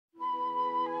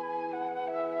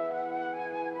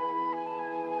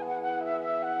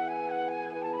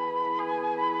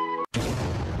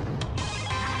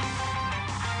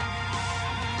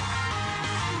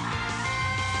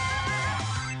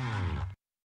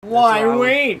Why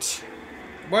wait?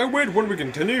 Why wait when we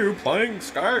continue playing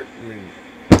Skyrim?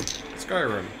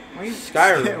 Skyrim.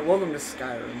 Welcome to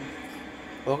Skyrim.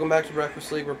 Welcome back to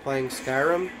Breakfast League. We're playing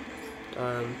Skyrim.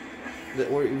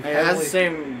 It has the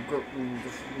same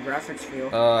graphics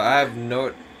feel. I have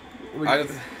no.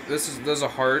 There's a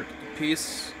heart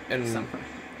piece, and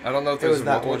I don't know if there's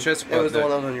multiple chests. It was the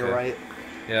one on your right.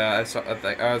 Yeah, I thought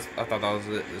that was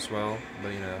it as well,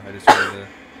 but you know, I just wanted to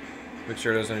make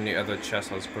sure there's any other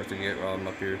chests I was supposed to get while I'm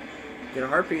up here. Get a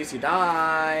heart piece, you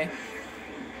die.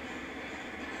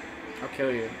 I'll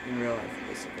kill you in real life,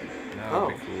 basically. That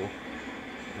would be cool.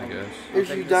 I guess. If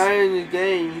you die in the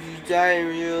game, if you die in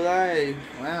real life.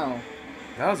 Wow.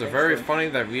 That was a very funny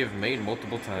that we have made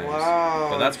multiple times. Wow.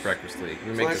 But that's Breakfast League.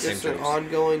 We make the same jokes. It's an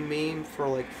ongoing meme for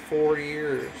like 4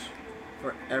 years.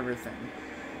 For everything.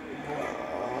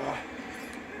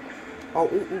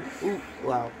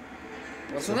 Wow.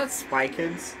 Wasn't that Spy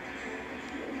Kids?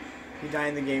 You die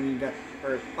in the game, you die.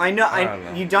 Or I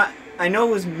know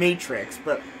it was Matrix,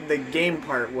 but the game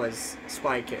part was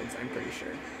Spy Kids. I'm pretty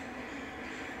sure.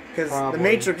 Because the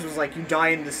Matrix was like you die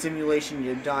in the simulation,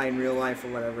 you die in real life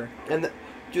or whatever. And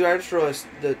dude, I just realized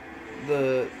that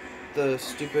the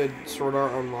stupid Sword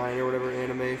Art Online or whatever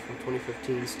anime from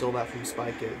 2015 stole that from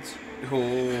Spy Kids.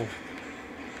 Oh.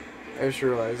 I just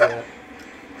realized that.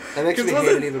 That makes me hate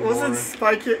it even more. Wasn't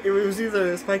Spy Kids? It was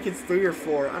either Spy Kids 3 or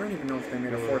 4. I don't even know if they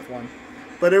made a fourth one.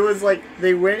 But it was like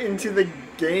they went into the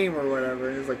game or whatever.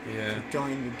 And it was like, you die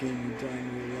in the game, you die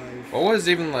in real life. What was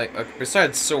even like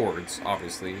besides swords?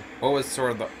 Obviously, what was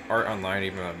Sword Art Online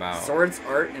even about? Swords,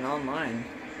 art, and online.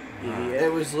 Idiot.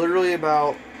 It was literally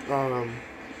about.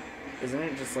 Isn't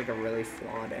it just like a really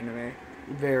flawed anime?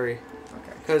 Very.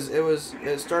 Okay. Because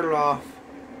it started off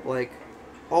like,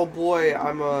 oh boy,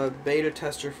 I'm a beta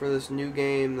tester for this new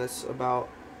game that's about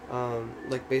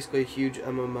like basically a huge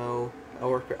MMO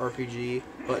or RPG,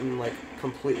 but in like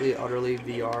completely utterly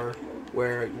VR,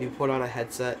 where you put on a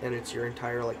headset and it's your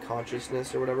entire like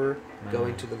consciousness or whatever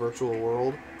going to the virtual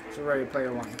world. So Ready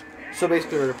Player One. So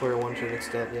basically Ready Player One to an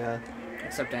extent, yeah.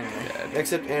 Except anime. Yeah.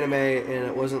 Except anime, and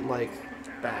it wasn't like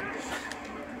bad.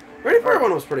 Ready Player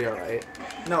One was pretty alright.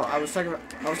 No, I was talking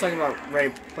about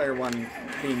Ready Player One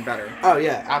being better. Oh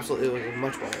yeah, absolutely, it was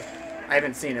much better. I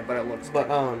haven't seen it, but it looks.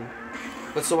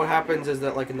 But so what happens is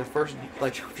that like in the first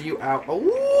like few hours.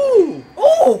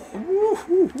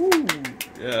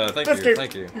 Yeah,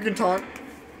 thank you. You can talk.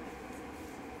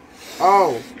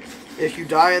 Oh, if you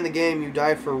die in the game, you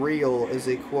die for real is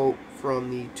a quote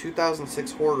from the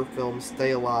 2006 horror film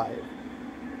Stay Alive.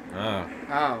 Oh,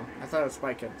 I thought it was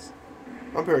Spy Kids.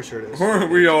 I'm pretty sure it is.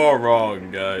 We are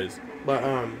wrong, guys. But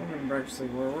we're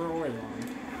always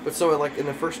wrong. But so like in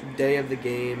the first day of the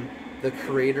game, the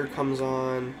creator comes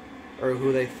on, or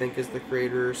who they think is the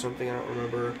creator or something, I don't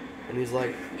remember. And he's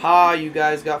like, ha, you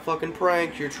guys got fucking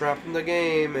pranked, you're trapped in the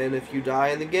game, and if you die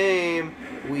in the game,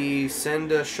 we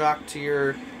send a shock to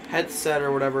your headset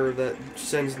or whatever that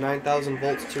sends 9,000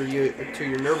 volts to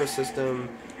your nervous system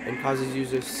and causes you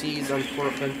to seize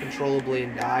uncontrollably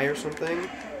and die or something.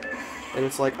 And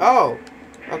it's like, oh,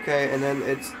 okay, and then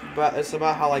it's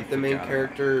about how like the main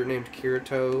character named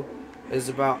Kirito is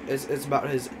about it's about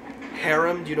his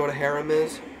harem. Do you know what a harem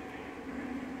is?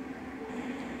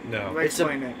 No.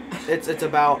 Explain it. It's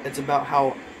about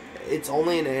how it's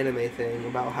only an anime thing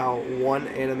about how one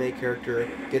anime character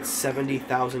gets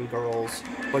 70,000 girls,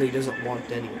 but he doesn't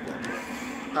want any of them.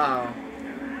 Oh.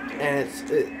 And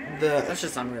that's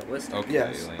just unrealistic. Okay.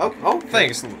 Yes. Link. Oh.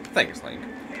 Thanks, Link.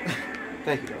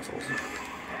 Thank you, Russell.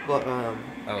 But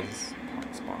that was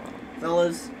spot on.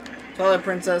 Fellas, Twilight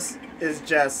Princess is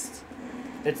just.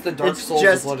 It's the Dark Souls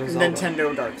just of Legend of Zelda.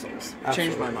 Nintendo Dark Souls. Absolutely.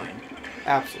 Changed my mind.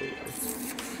 Absolutely.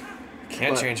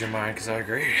 Can't change your mind because I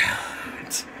agree.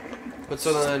 But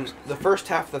so then the first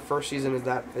half of the first season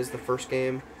is the first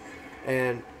game,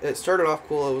 and it started off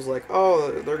cool. It was like, oh,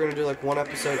 they're gonna do like one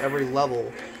episode every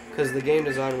level, because the game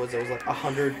design was it was like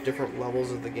 100 different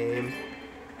levels of the game,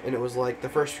 and it was like the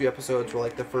first few episodes were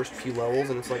like the first few levels,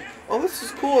 and it's like, oh, this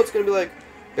is cool. It's gonna be like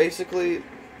basically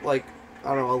like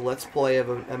I don't know, a let's play of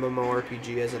an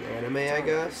MMORPG as an anime, I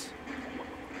guess.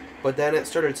 But then it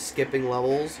started skipping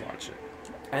levels. Watch it.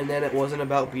 And then it wasn't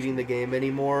about beating the game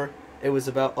anymore. It was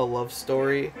about a love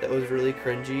story that was really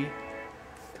cringy.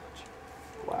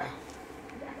 Wow.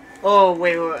 Oh,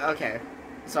 wait, okay.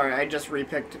 Sorry, I just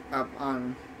repicked up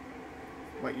on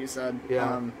what you said.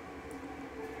 Yeah.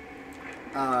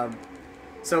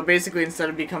 So basically, instead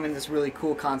of becoming this really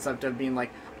cool concept of being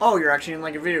like, oh, you're actually in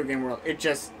like a video game world, it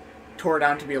just tore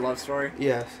down to be a love story.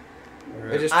 Yes.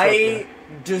 Right. I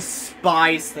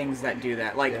despise things that do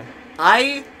that. Like,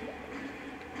 I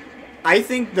I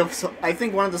think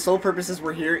one of the sole purposes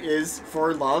we're here is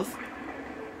for love.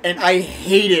 And I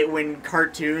hate it when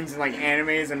cartoons and like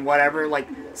animes and whatever like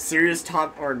not serious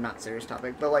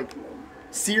topic, but like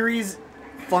series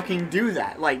fucking do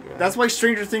that. Like that's why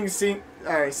Stranger Things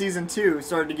season 2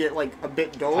 started to get like a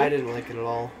bit dull. I didn't like it at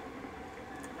all.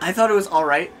 I thought it was all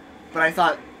right, but I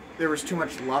thought there was too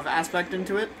much love aspect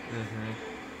into it.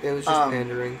 Mm-hmm. It was just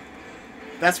pandering.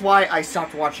 That's why I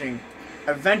stopped watching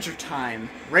Adventure Time,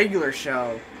 regular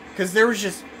show, because there was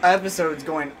just episodes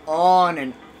going on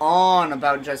and on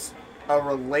about just a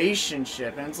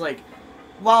relationship, and it's like,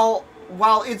 while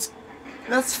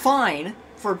that's fine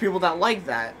for people that like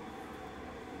that,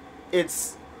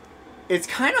 it's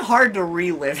kind of hard to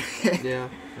relive it. Yeah.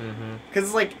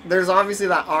 Because like there's obviously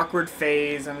that awkward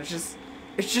phase, and it's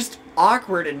just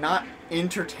awkward and not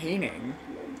entertaining.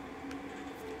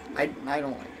 I don't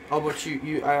like it. Oh, but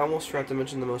I almost forgot to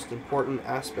mention the most important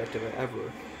aspect of it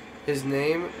ever. His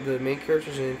name, the main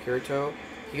character's name, Kirito,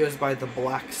 he goes by the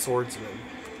Black Swordsman.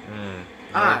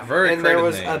 Very and there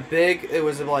was name. it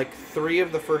was like 3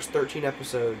 of the first 13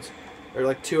 episodes, or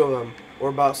like 2 of them, were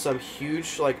about some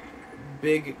huge, like,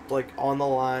 big, like, on the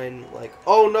line, like,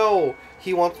 oh no,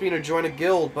 he wants me to join a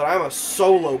guild, but I'm a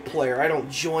solo player, I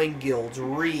don't join guilds,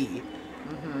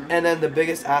 And then the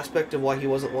biggest aspect of why he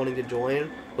wasn't wanting to join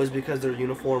was because their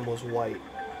uniform was white.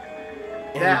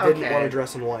 And he didn't want to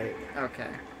dress in white. Okay.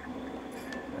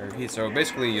 So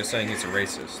basically you're saying he's a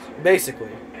racist.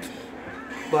 Basically.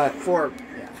 But For,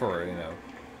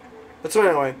 But so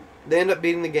anyway, they end up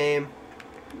beating the game.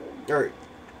 Or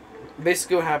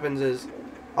basically what happens is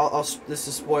this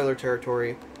is spoiler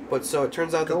territory, but so it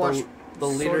turns out that the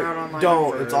leader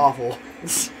it's awful.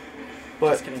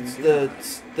 But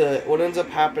the what ends up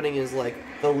happening is like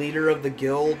the leader of the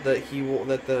guild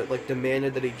that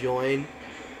demanded that he join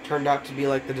turned out to be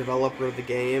like the developer of the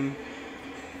game.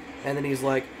 And then he's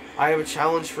like, I have a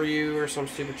challenge for you, or some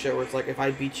stupid shit where it's like, if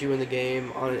I beat you in the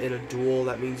game in a duel,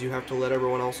 that means you have to let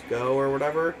everyone else go, or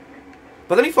whatever.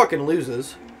 But then he fucking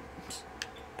loses.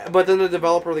 But then the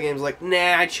developer of the game is like,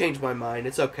 nah, I changed my mind.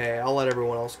 It's okay. I'll let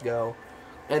everyone else go.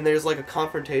 And there's like a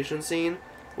confrontation scene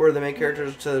where the main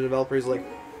character to the developer is like,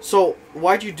 so,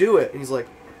 why'd you do it? And he's like,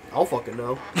 I don't fucking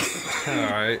know.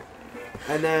 Alright.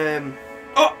 And then...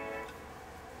 Oh!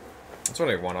 That's what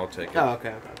I want. I'll take it. Oh,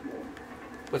 okay.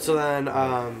 But so then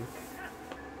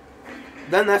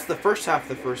that's the first half of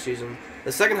the first season.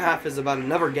 The second half is about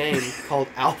another game called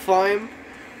Alfheim,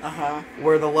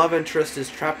 where the love interest is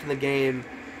trapped in the game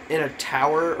in a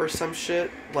tower or some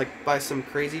shit, like by some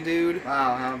crazy dude.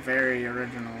 Wow, how very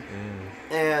original.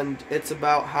 And it's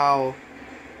about how,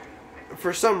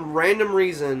 for some random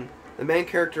reason, the main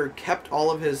character kept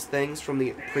all of his things from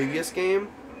the previous game.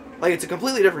 Like, it's a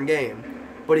completely different game.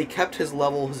 But he kept his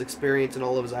level, his experience, and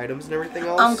all of his items and everything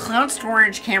else. Cloud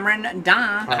storage, Cameron.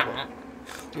 Duh.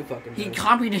 You fucking He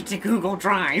copied it to Google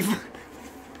Drive.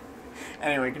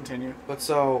 Anyway, continue. But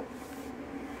so...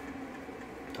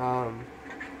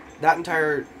 that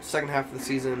entire second half of the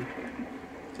season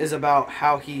is about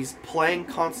how he's playing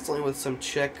constantly with some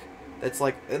chick that's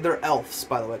like... They're elves,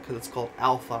 by the way, because it's called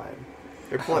Alfheim.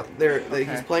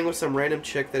 He's playing with some random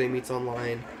chick that he meets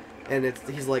online. And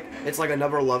it's like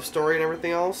another love story and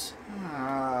everything else.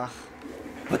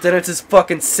 But then it's his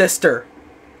fucking sister.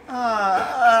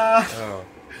 Oh.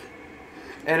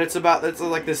 And it's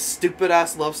like this stupid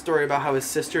ass love story about how his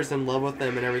sister's in love with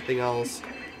him and everything else.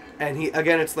 And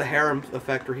it's the harem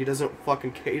effect where he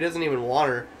doesn't even want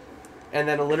her. And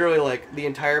then literally like the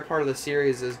entire part of the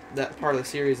series is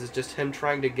just him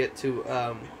trying to get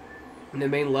to the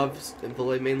main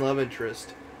love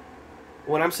interest.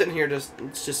 When I'm sitting here just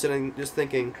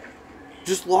thinking,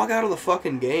 just log out of the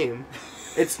fucking game.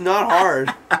 It's not hard.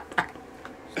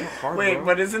 It's not hard, Wait, bro.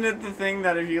 but isn't it the thing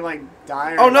that if you like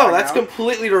die? Oh no, that's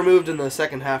completely removed in the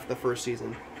second half of the first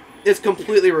season. It's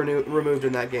completely removed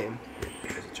in that game.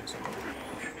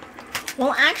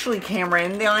 Well, actually,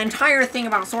 Cameron, the entire thing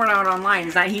about Sword Art Online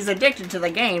is that he's addicted to the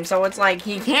game, so it's like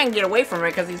he can't get away from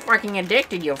it because he's fucking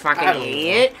addicted, you fucking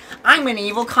idiot. I'm an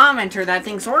evil commenter that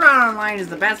thinks Sword Art Online is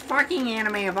the best fucking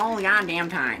anime of all the goddamn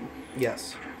time.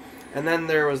 Yes. And then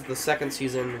there was the second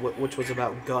season, which was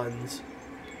about guns.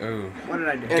 Ooh. What did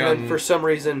I do? And then for some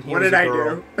reason, he what was did a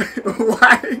girl. I do?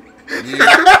 Why?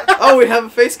 Oh, we have a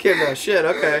face cam now. Shit,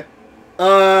 okay.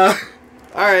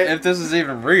 Alright. If this is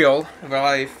even real,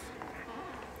 life.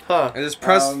 Huh. It's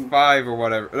press 5 or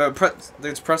whatever. No,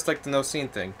 it's press like the no scene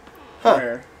thing. Huh.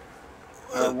 Where?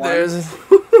 There's...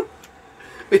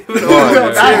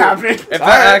 that happened. If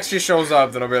that actually shows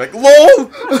up, then I'll be like,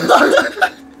 LOL!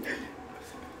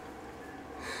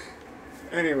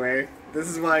 Anyway, This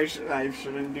is why I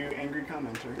shouldn't do angry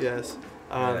commenter. Yes.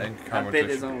 That bit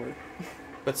is over.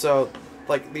 But so,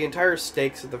 like, the entire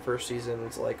stakes of the first season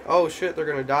is like, oh shit, they're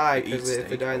gonna die because if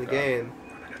they die in the game.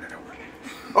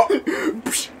 Oh!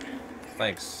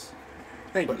 Thanks.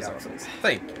 Thank you, Dark Souls.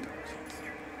 Thank you.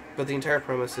 But the entire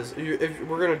premise is, if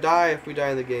we're gonna die if we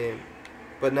die in the game.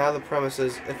 But now the premise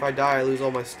is, if I die, I lose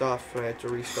all my stuff and I have to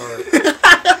restart.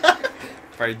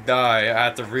 If I die, I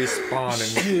have to respawn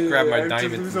and grab my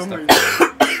diamonds and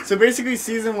stuff. So basically,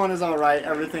 season 1 is alright.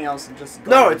 Everything else is just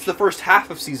No, it's the first half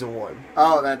of season 1.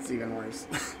 Oh, that's even worse.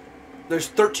 There's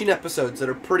 13 episodes that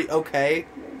are pretty okay.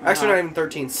 Actually, not even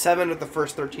 13. 7 of the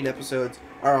first 13 episodes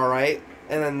are alright.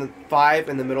 And then the 5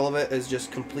 in the middle of it is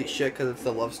just complete shit because it's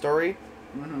the love story.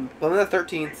 Mm-hmm. But then the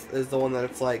 13th is the one that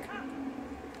it's like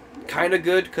kind of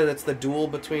good because it's the duel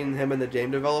between him and the game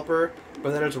developer.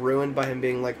 But then it's ruined by him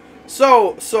being like,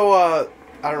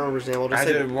 I don't remember his name. I'll just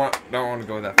don't want to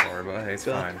go that far, but hey, it's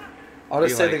fine. I'll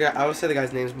just say the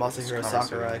guy's name's Masahiro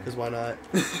Sakurai, because why not?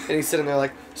 And he's sitting there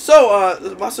like,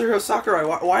 Masahiro Sakurai,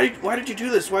 why did you do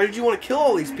this? Why did you want to kill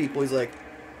all these people? He's like,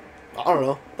 I don't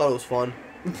know. Thought it was fun.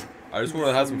 I just want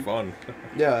to have some fun.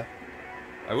 Yeah.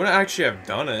 I wouldn't actually have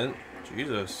done it.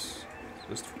 Jesus.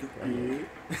 It's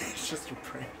just a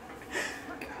prank.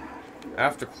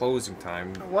 After closing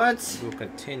time, what? we'll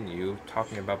continue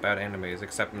talking about bad animes,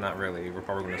 except not really. We're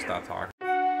probably going to stop talking.